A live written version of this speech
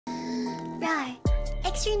Right.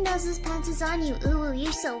 Extreme noses pounces on you, ooh,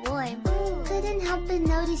 you're so warm. Ooh. Couldn't help but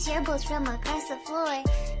notice your balls from across the floor.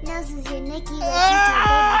 Noses your Nicky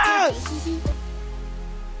like you.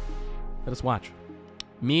 Let us watch.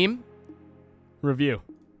 Meme review.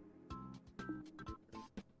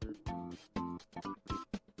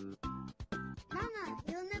 Mama,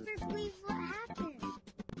 you'll never believe what happened.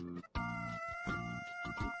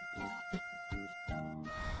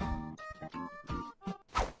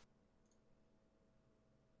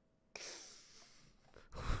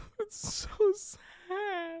 It's so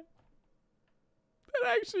sad.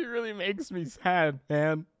 That actually really makes me sad,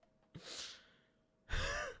 man.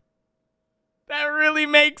 That really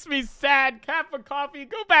makes me sad. Cup of coffee.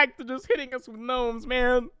 Go back to just hitting us with gnomes,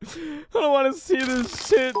 man. I don't want to see this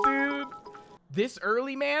shit, dude. This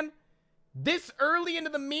early, man? This early into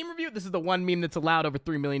the meme review? This is the one meme that's allowed over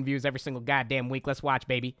 3 million views every single goddamn week. Let's watch,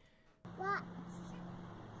 baby. What?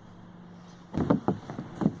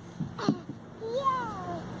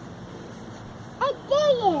 I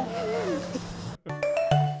did it!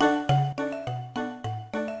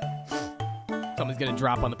 Something's gonna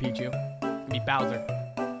drop on the Pichu. It's gonna be Bowser.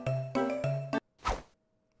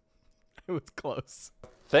 It was close.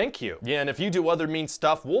 Thank you. Yeah, and if you do other mean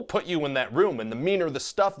stuff, we'll put you in that room, and the meaner the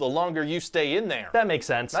stuff, the longer you stay in there. That makes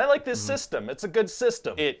sense. I like this system. It's a good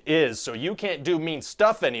system. It is, so you can't do mean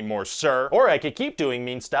stuff anymore, sir. Or I could keep doing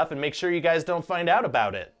mean stuff and make sure you guys don't find out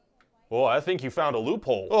about it. Oh, I think you found a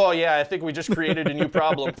loophole. Oh yeah, I think we just created a new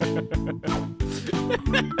problem.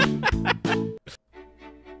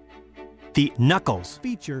 The Knuckles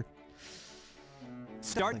feature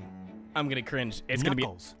starting. I'm gonna cringe. It's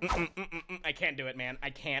Knuckles. Gonna be. I can't do it, man. I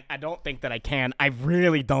can't. I don't think that I can. I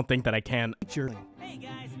really don't think that I can. Feature. Hey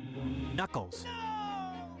guys. Knuckles.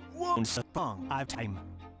 No. Song. I've time.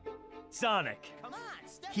 Sonic. Come on,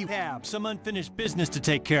 you have some unfinished business to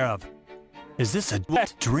take care of. Is this a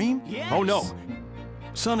wet dream? Yes. Oh no.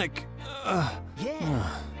 Sonic.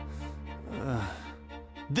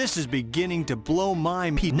 This is beginning to blow my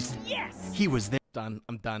mind. Yes. He was there. Done.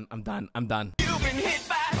 I'm done. I'm done. I'm done. You've been hit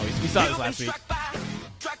by. Oh, we saw this last week.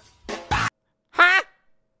 Ha!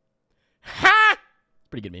 Ha!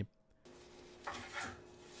 Pretty good meme.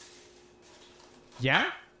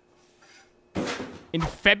 Yeah? In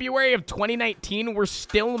February of 2019, we're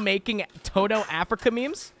still making Toto Africa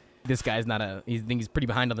memes? This guy's not a... I think he's pretty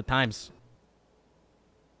behind on the times.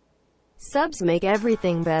 Subs make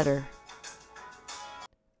everything better.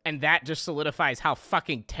 And that just solidifies how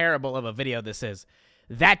fucking terrible of a video this is.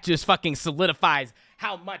 That just fucking solidifies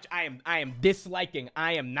how much I am disliking.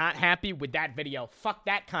 I am not happy with that video. Fuck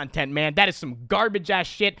that content, man. That is some garbage-ass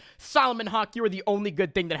shit. Solomon Hawk, you were the only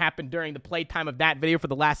good thing that happened during the playtime of that video for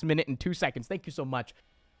the last minute and 2 seconds. Thank you so much.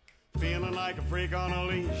 Feeling like a freak on a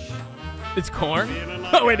leash. It's Korn?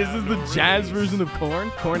 Oh, wait, is this the jazz version of Korn?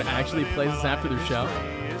 Korn actually plays this after their show?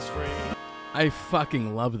 I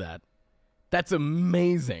fucking love that. That's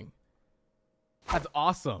amazing. That's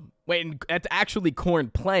awesome. Wait, and that's actually Korn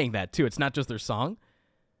playing that, too. It's not just their song.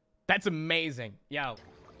 That's amazing. Yo.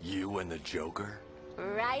 You and the Joker?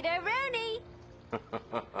 Ryder Rooney!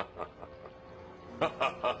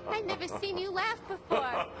 I've never seen you laugh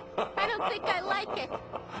before. I don't think I like it.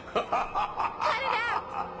 Cut it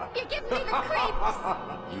out! You're giving me the creeps!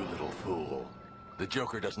 You little fool. The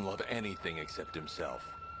Joker doesn't love anything except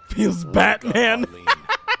himself. Feels Batman.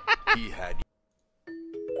 He had...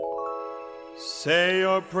 Say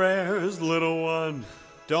your prayers, little one.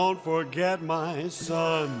 Don't forget, my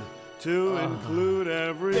son, to include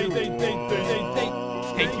everyone.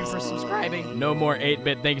 Thank you for subscribing. No more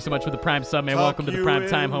 8-bit. Thank you so much for the Prime sub, man. Welcome to the Prime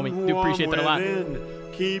Time, homie. Do appreciate that a lot.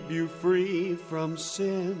 Keep you free from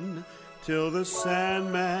sin till the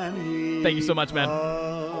Sandman he Thank you so much, man.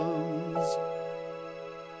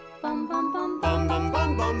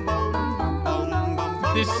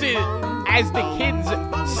 comes. This is, as the kids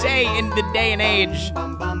say in the day and age,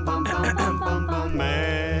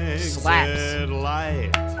 slaps.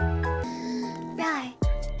 Right.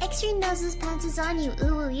 Extreme noses pounces on you,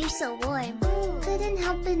 ooh, you're so warm. Ooh. Couldn't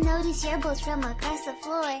help but notice your balls from across the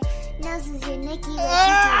floor. Noses your Nicky like you.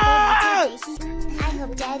 I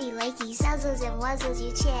hope daddy like you. Nuzzles and wuzzles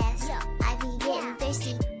your chest. I be getting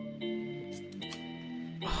thirsty.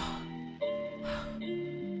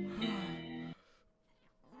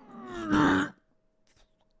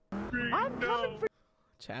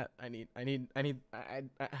 Chat, I need.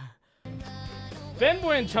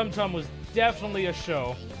 Fanboy and Chum Chum was definitely a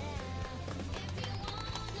show.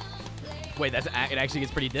 Wait, it actually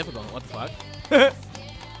gets pretty difficult. What the fuck?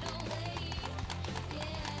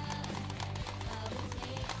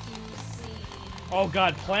 Oh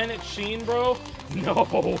god, Planet Sheen, bro. No.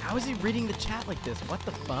 How is he reading the chat like this? What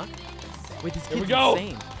the fuck? Wait, this Here we kid's go.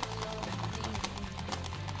 insane.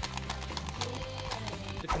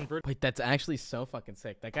 Wait, that's actually so fucking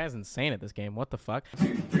sick. That guy's insane at this game. What the fuck? What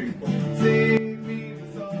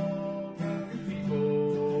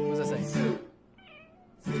does that say?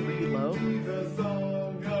 Reload?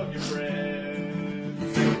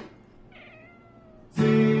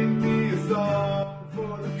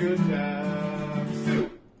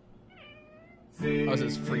 Oh, is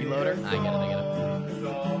this freeloader? I get it, I get it.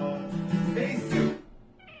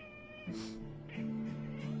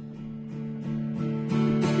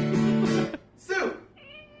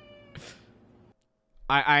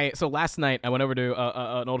 So last night I went over to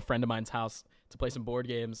an old friend of mine's house to play some board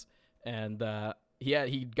games, and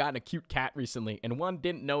he'd gotten a cute cat recently, and one,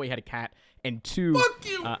 didn't know he had a cat, and two, fuck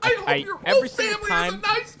you! I hope your whole family has a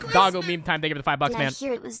nice Christmas. Doggo meme time. They give it the $5, Did man. I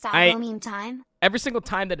hear it was Doggo meme time? Every single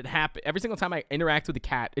time that it happened, every single time I interact with a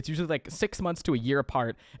cat, it's usually like 6 months to a year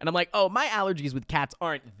apart, and I'm like, oh, my allergies with cats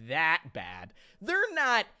aren't that bad. They're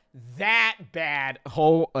not that bad.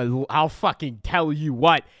 Oh, I'll fucking tell you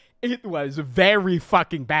what. It was very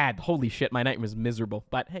fucking bad. Holy shit, my night was miserable.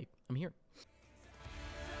 But hey, I'm here.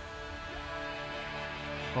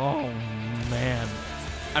 Oh, man.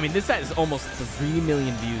 I mean, this has almost 3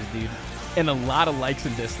 million views, dude. And a lot of likes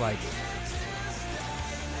and dislikes.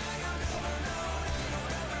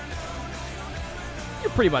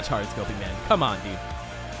 You're pretty much hard scoping, man. Come on, dude.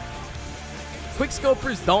 Quick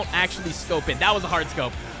scopers don't actually scope in. That was a hard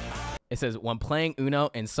scope. It says, when playing Uno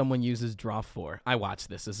and someone uses draw 4. I watched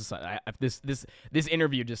this. This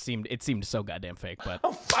interview just seemed so goddamn fake, but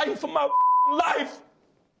I'm fighting for my life.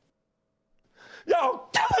 Y'all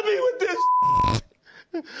killing me with this.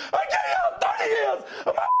 I gave y'all 30 years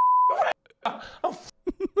of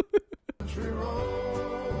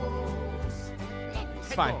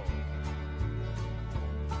it's fine.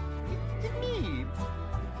 Me,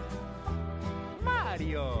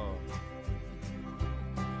 Mario.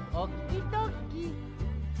 Okie dokie.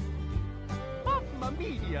 Mamma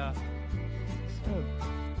mia.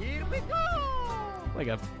 Here we go. Like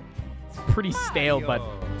it's pretty stale, but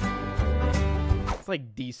it's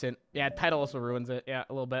like decent. Yeah, title also ruins it. Yeah,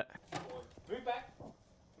 a little bit. Move back.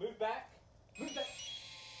 Move back. Move back.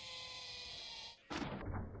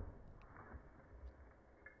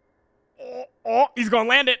 Oh, he's gonna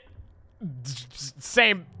land it.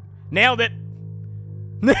 Same. Nailed it.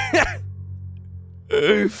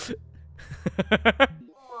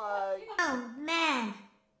 Oh man,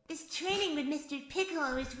 this training with Mr.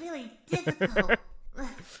 Piccolo is really difficult.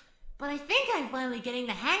 But I think I'm finally getting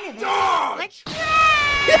the hang of it. Let's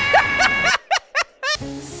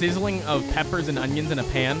Sizzling of peppers and onions in a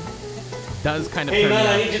pan does kind of Hey turn man, me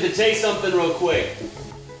I on. need you to taste something real quick.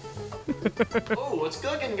 Oh, what's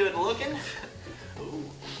cooking? Good looking. Ooh,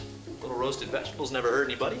 little roasted vegetables never hurt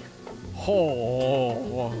anybody.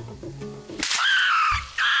 Oh.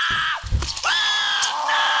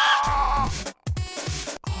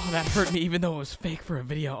 Oh, that hurt me even though it was fake for a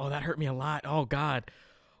video. Oh, that hurt me a lot. Oh, God.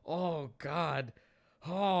 Oh, God.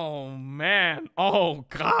 Oh, man. Oh,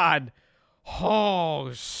 God.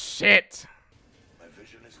 Oh, shit. My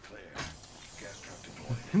vision is clear. Gas truck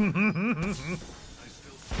deployed.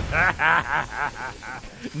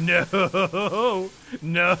 No.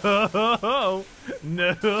 No.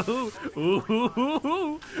 No.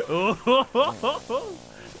 Ooh. Oh.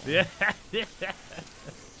 Yeah.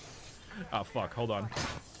 Oh, fuck. Hold on.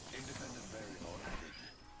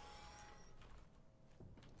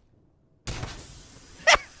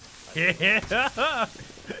 Yeah.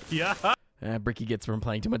 Yeah. Bricky gets from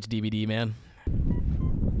playing too much DVD, man.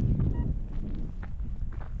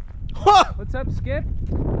 What's up, Skip?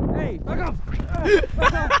 Hey, fuck off!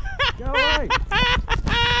 Fuck off! Go away!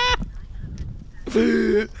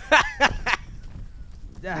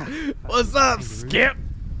 What's up, Skip?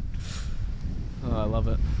 Oh, I love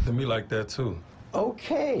it. To me like that too.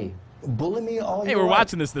 Okay, bully me all Hey, you we're like.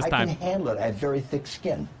 watching this time. I can handle it. I have very thick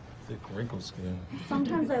skin. Thick wrinkled skin.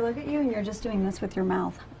 Sometimes I look at you and you're just doing this with your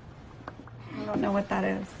mouth. I don't know what that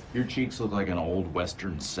is. Your cheeks look like an old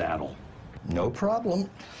Western saddle. No problem.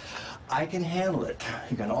 I can handle it.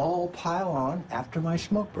 You can all pile on after my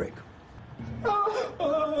smoke break.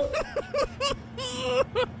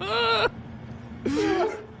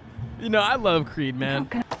 You know, I love Creed, man.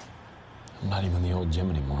 I'm not even the old Jim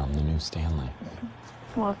anymore. I'm the new Stanley.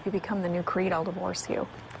 Well, if you become the new Creed, I'll divorce you.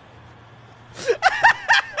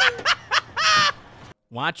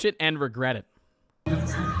 Watch it and regret it.